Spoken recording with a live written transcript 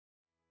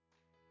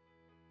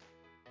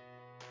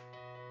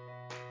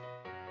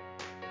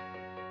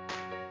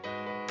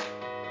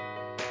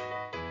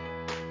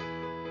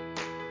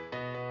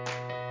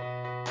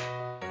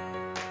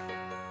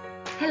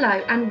Hello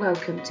and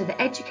welcome to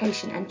the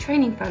Education and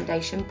Training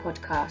Foundation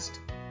podcast.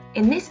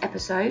 In this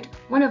episode,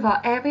 one of our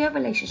area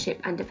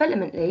relationship and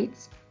development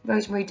leads,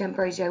 Rosemarie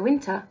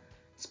D'Ambrosio-Winter,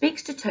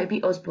 speaks to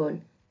Toby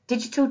Osborne,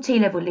 Digital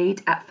T-Level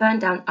Lead at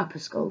Ferndown Upper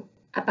School,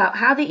 about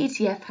how the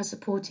ETF has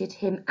supported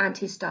him and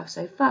his staff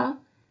so far,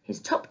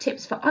 his top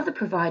tips for other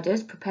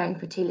providers preparing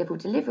for T-Level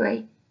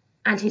delivery,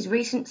 and his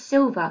recent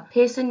Silver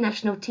Pearson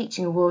National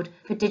Teaching Award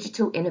for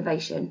Digital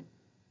Innovation.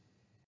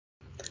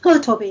 Hello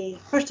Toby.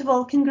 First of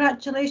all,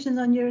 congratulations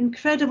on your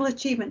incredible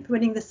achievement for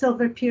winning the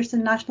Silver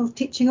Pearson National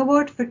Teaching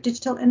Award for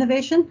Digital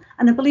Innovation,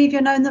 and I believe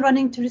you're now in the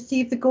running to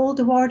receive the Gold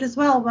Award as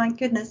well, my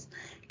goodness.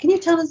 Can you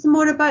tell us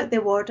more about the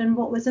award and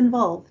what was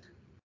involved?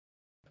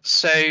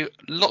 So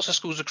lots of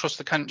schools across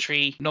the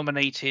country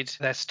nominated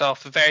their staff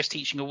for various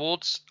teaching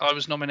awards. I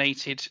was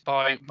nominated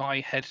by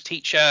my head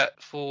teacher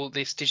for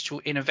this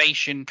digital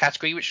innovation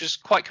category, which was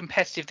quite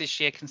competitive this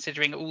year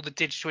considering all the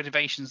digital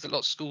innovations that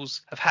lots of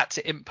schools have had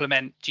to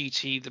implement due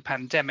to the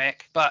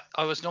pandemic. But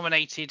I was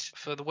nominated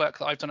for the work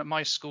that I've done at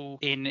my school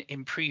in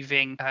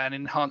improving and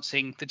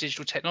enhancing the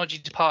digital technology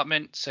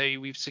department. So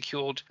we've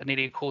secured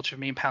nearly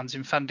 £250,000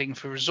 in funding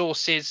for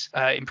resources,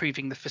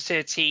 improving the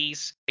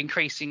facilities,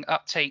 increasing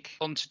uptake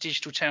onto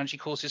digital technology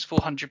courses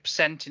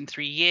 400% in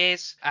 3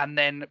 years, and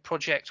then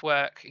project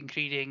work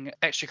including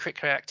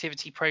extracurricular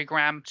activity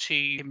program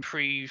to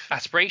improve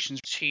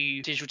aspirations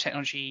to digital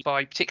technology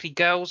by particularly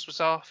girls was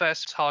our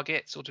first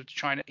target, sort of to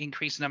try and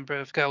increase the number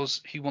of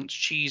girls who want to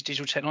choose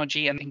digital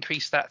technology and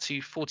increase that to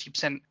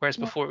 40%, whereas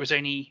before it was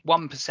only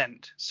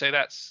 1%. So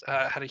that's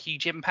had a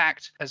huge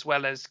impact, as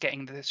well as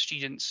getting the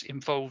students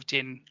involved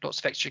in lots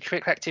of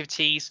extracurricular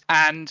activities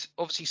and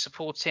obviously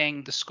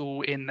supporting the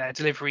school in their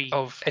delivery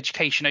of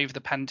education over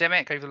the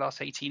pandemic over the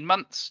last 18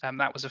 months.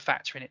 That was a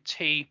factor in it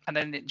too. And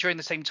then during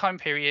the same time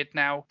period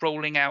now,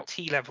 rolling out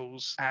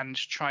T-levels and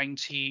trying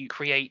to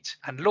create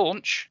and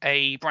launch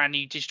a brand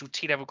new digital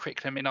T-level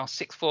curriculum in our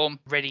sixth form,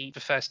 ready for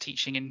first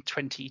teaching in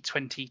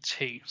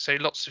 2022. So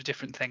lots of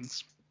different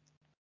things.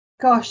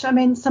 Gosh, I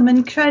mean, some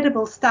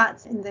incredible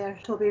stats in there,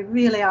 Toby,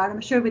 really are.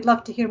 I'm sure we'd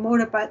love to hear more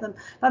about them.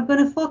 But I'm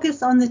going to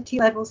focus on the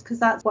T-levels because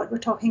that's what we're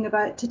talking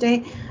about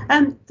today.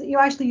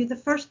 You're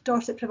the first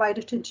Dorset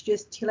provider to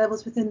introduce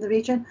T-levels within the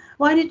region.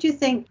 Why did you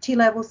think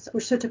T-levels were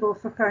suitable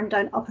for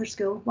Ferndown Upper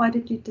School? Why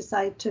did you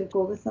decide to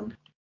go with them?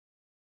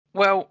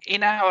 Well,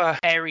 in our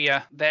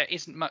area, there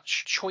isn't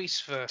much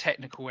choice for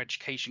technical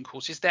education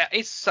courses. There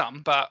is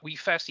some, but we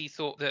firstly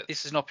thought that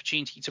this is an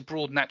opportunity to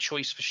broaden that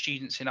choice for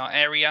students in our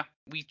area.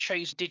 We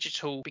chose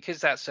digital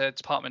because that's a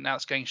department now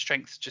that's going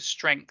strength to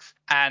strength,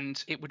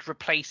 and it would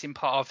replace in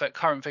part of a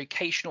current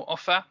vocational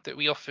offer that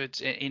we offered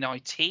in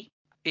IT.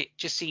 It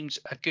just seemed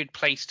a good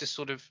place to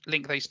sort of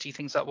link those two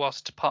things up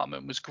whilst the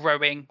department was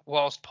growing,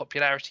 whilst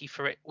popularity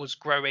for it was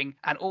growing.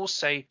 And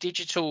also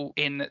digital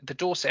in the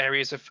Dorset area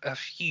is a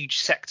huge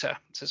sector.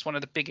 So it's one of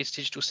the biggest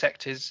digital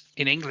sectors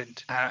in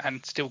England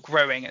and still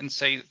growing. And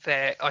so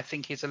there, I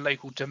think, is a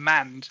local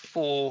demand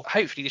for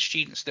hopefully the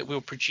students that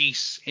we'll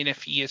produce in a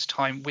few years'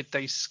 time with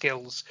those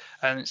skills.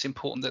 And it's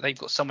important that they've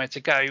got somewhere to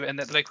go and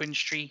that the local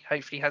industry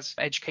hopefully has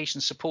education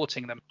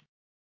supporting them.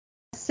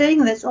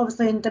 Saying that's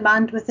obviously in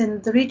demand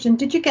within the region,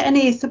 did you get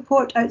any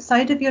support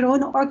outside of your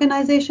own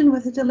organisation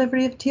with the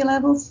delivery of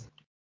T-levels?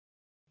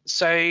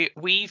 So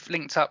we've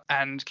linked up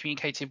and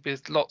communicated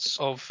with lots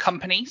of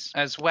companies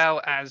as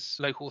well as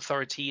local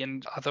authority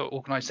and other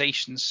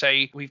organisations.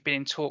 So we've been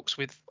in talks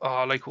with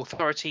our local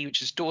authority,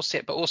 which is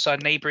Dorset, but also a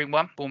neighbouring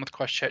one, Bournemouth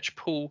Christchurch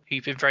Pool,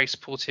 who've been very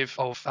supportive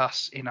of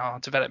us in our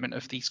development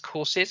of these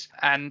courses.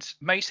 And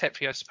most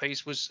helpfully, I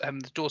suppose, was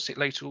the Dorset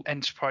Local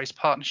Enterprise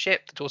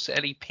Partnership, the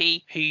Dorset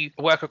LEP, who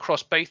work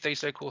across both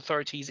those local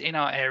authorities in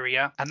our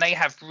area. And they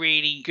have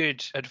really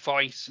good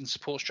advice and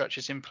support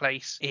structures in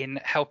place in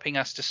helping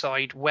us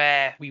decide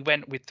where we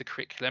went with the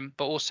curriculum,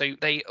 but also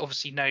they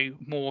obviously know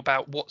more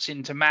about what's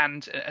in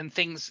demand and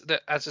things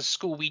that as a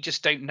school we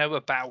just don't know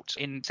about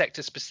in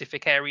sector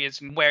specific areas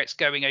and where it's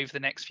going over the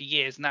next few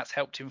years. And that's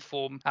helped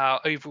inform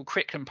our overall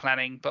curriculum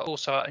planning, but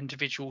also our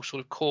individual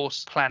sort of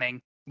course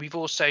planning. We've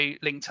also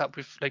linked up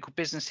with local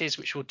businesses,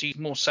 which will do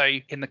more so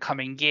in the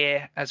coming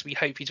year as we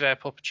hope to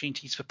develop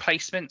opportunities for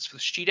placements for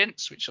the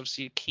students, which is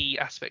obviously a key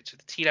aspect of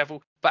the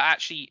T-level, but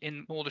actually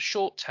in more the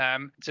short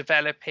term,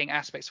 developing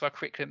aspects of our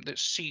curriculum that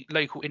suit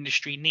local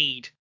industry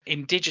need.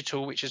 In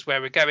digital, which is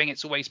where we're going,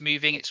 it's always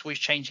moving, it's always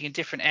changing, and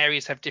different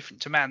areas have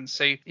different demands.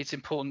 So it's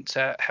important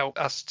to help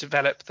us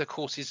develop the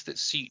courses that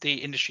suit the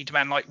industry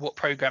demand, like what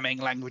programming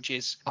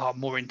languages are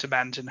more in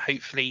demand, and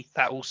hopefully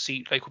that will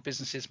suit local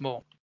businesses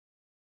more.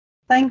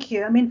 Thank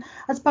you. I mean,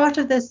 as part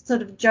of this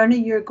sort of journey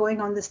you're going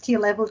on, this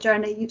T-level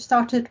journey, you've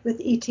started with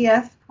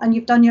ETF and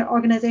you've done your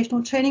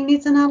organisational training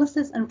needs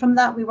analysis. And from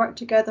that, we worked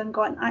together and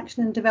got an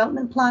action and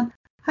development plan.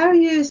 How are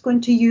you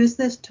going to use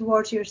this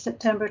towards your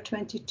September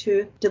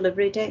 22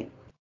 delivery date?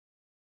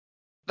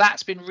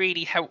 That's been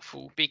really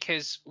helpful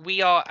because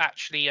we are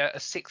actually a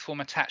sixth form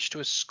attached to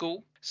a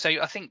school. So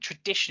I think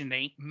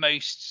traditionally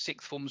most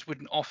sixth forms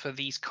wouldn't offer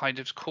these kind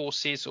of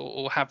courses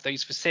or have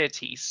those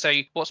facilities. So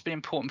what's been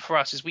important for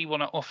us is we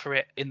want to offer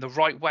it in the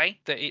right way,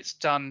 that it's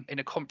done in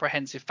a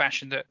comprehensive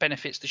fashion that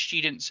benefits the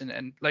students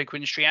and local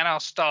industry and our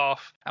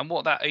staff. And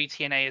what that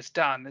OTNA has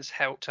done has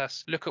helped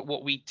us look at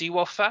what we do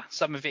offer.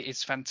 Some of it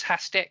is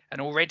fantastic and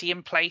already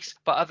in place,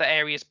 but other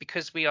areas,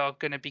 because we are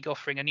going to be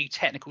offering a new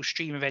technical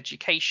stream of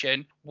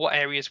education, what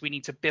areas we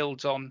need to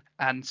build on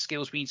and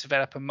skills we need to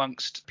develop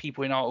amongst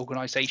people in our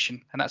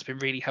organisation. And that's been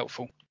really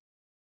helpful.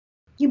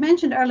 You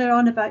mentioned earlier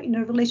on about,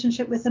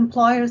 relationship with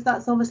employers.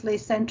 That's obviously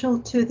central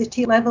to the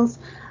T levels,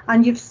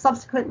 and you've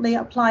subsequently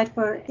applied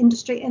for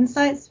industry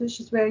insights, which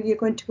is where you're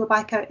going to go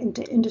back out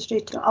into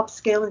industry to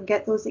upskill and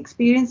get those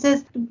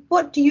experiences.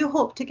 What do you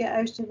hope to get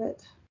out of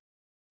it?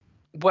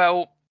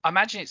 Well, I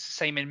imagine it's the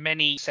same in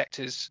many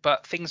sectors,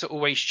 but things are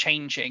always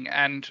changing,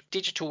 and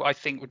digital, I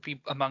think, would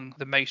be among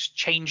the most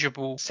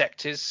changeable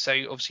sectors. So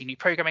obviously new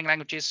programming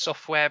languages,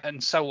 software,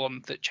 and so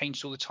on that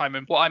change all the time.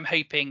 And what I'm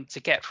hoping to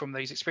get from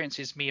those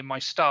experiences, me and my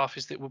staff,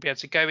 is that we'll be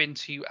able to go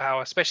into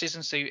our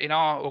specialisms. So in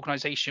our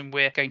organisation,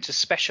 we're going to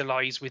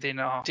specialise within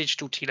our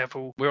digital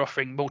T-level. We're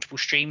offering multiple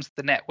streams,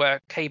 the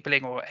network,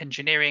 cabling or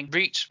engineering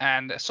route,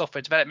 and a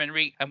software development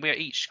route. And we'll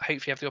each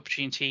hopefully have the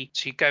opportunity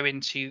to go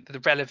into the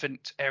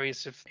relevant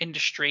areas of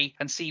industry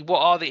and see what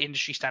are the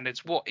industry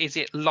standards, what is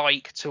it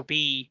like to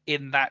be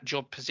in that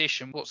job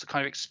position, what's the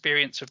kind of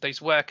experience of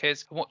those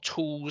workers, and what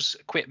tools,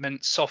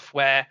 equipment,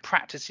 software,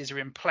 practices are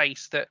in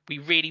place that we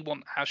really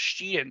want our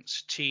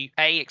students to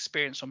A,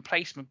 experience on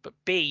placement, but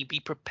B, be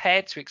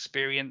prepared to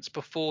experience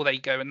before they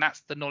go. And that's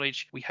the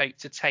knowledge we hope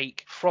to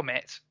take from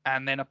it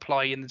and then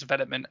apply in the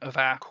development of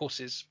our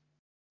courses.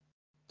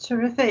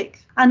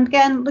 Terrific. And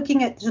again,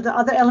 looking at the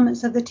other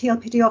elements of the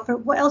TLPD offer,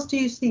 what else do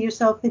you see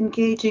yourself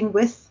engaging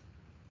with?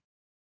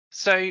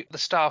 So the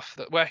staff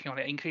that are working on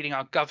it, including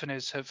our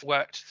governors, have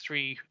worked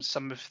through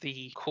some of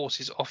the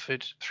courses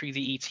offered through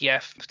the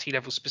ETF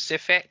T-level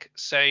specific.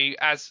 So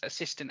as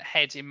assistant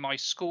head in my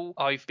school,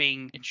 I've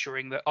been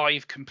ensuring that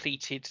I've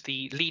completed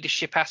the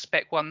leadership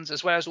aspect ones,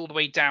 as well as all the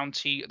way down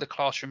to the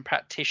classroom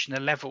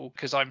practitioner level,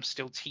 because I'm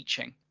still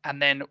teaching. And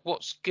then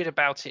what's good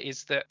about it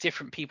is that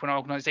different people in our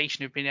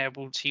organisation have been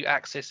able to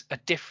access a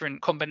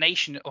different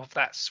combination of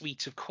that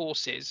suite of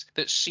courses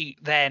that suit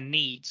their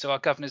needs. So our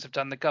governors have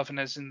done the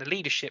governors and the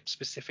leadership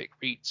specific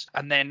routes,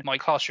 and then my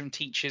classroom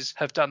teachers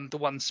have done the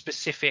one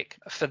specific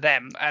for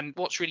them. And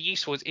what's really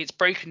useful is it's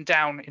broken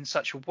down in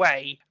such a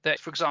way that,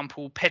 for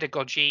example,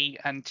 pedagogy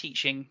and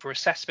teaching for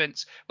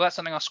assessments, well, that's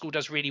something our school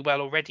does really well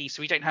already,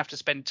 so we don't have to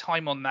spend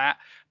time on that.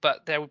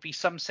 But there would be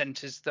some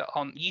centres that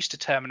aren't used to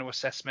terminal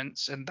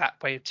assessments and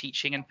that way of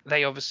teaching, and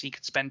they obviously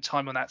could spend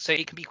time on that. So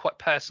it can be quite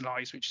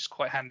personalised, which is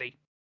quite handy.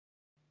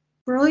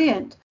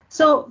 Brilliant.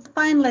 So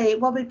finally,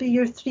 what would be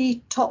your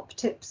 3 top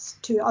tips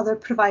to other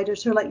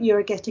providers who are like you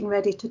are getting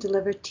ready to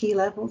deliver T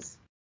levels?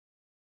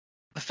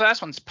 The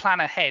first one's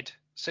plan ahead.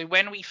 So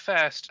when we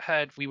first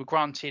heard we were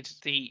granted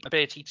the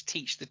ability to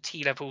teach the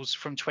T-levels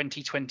from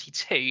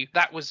 2022,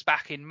 that was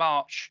back in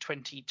March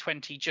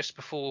 2020, just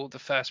before the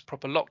first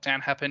proper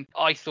lockdown happened.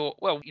 I thought,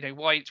 well,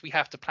 why do we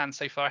have to plan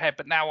so far ahead?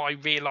 But now I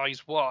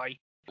realise why.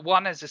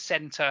 One, as a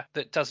centre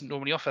that doesn't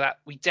normally offer that,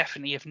 we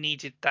definitely have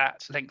needed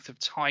that length of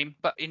time.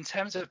 But in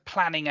terms of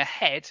planning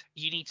ahead,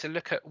 you need to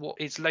look at what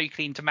is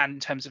locally in demand in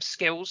terms of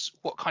skills,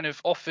 what kind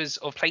of offers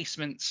of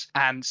placements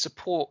and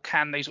support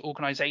can those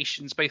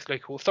organisations, both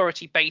local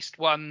authority-based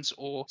ones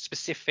or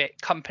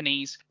specific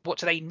companies, what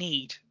do they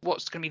need?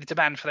 What's going to be the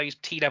demand for those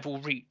T-level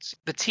routes?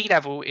 The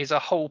T-level is a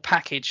whole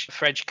package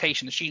for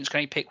education. The students can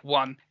only pick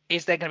one.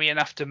 Is there going to be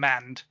enough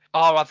demand?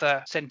 Are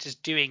other centres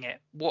doing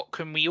it? What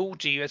can we all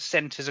do as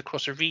centres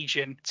across a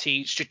region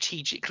to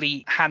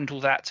strategically handle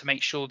that, to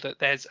make sure that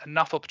there's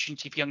enough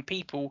opportunity for young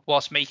people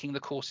whilst making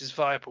the courses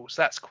viable?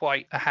 So that's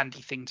quite a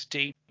handy thing to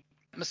do.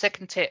 My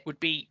second tip would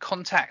be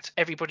contact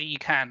everybody you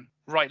can.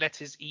 Write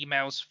letters,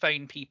 emails,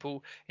 phone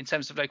people in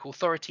terms of local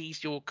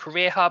authorities, your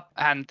career hub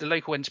and the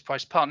local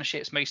enterprise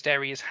partnerships. Most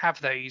areas have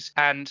those,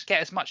 and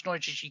get as much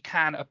knowledge as you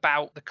can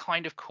about the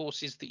kind of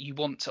courses that you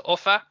want to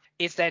offer.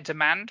 Is there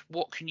demand?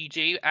 What can you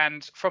do?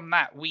 And from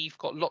that, we've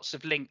got lots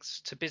of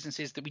links to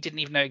businesses that we didn't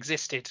even know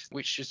existed,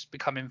 which has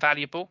become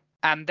invaluable.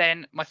 And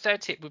then my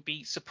third tip would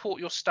be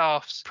support your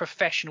staff's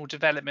professional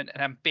development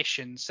and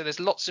ambitions. So there's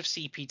lots of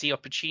CPD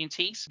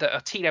opportunities that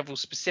are T-level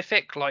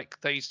specific, like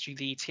those through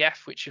the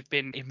ETF, which have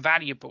been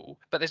invaluable.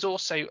 But there's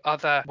also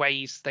other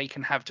ways they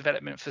can have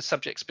development for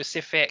subject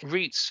specific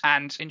routes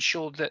and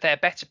ensure that they're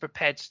better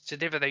prepared to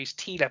deliver those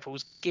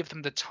T-levels, give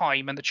them the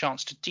time and the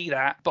chance to do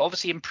that, but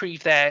obviously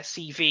improve their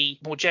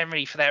CV more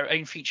generally for their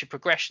own future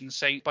progression.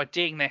 So by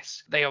doing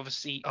this, they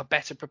obviously are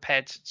better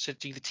prepared to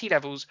do the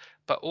T-levels,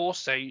 but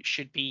also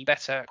should be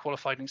better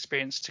qualified and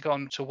experienced to go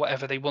on to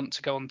whatever they want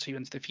to go on to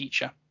into the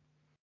future.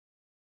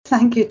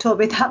 Thank you,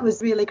 Toby. That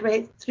was really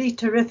great. 3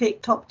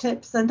 terrific top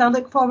tips, and I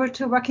look forward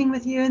to working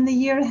with you in the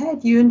year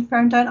ahead, you and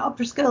Ferndown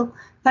Upper School.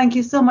 Thank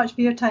you so much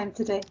for your time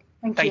today.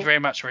 Thank you very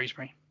much,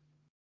 Rosemarie.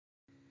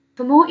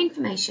 For more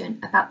information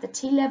about the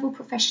T-level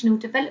professional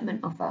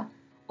development offer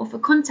or for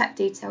contact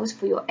details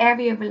for your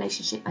area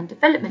relationship and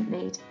development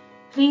lead,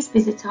 please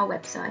visit our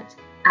website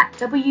at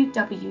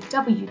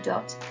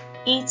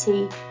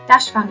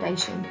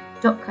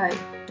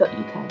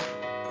www.et-foundation.co.uk.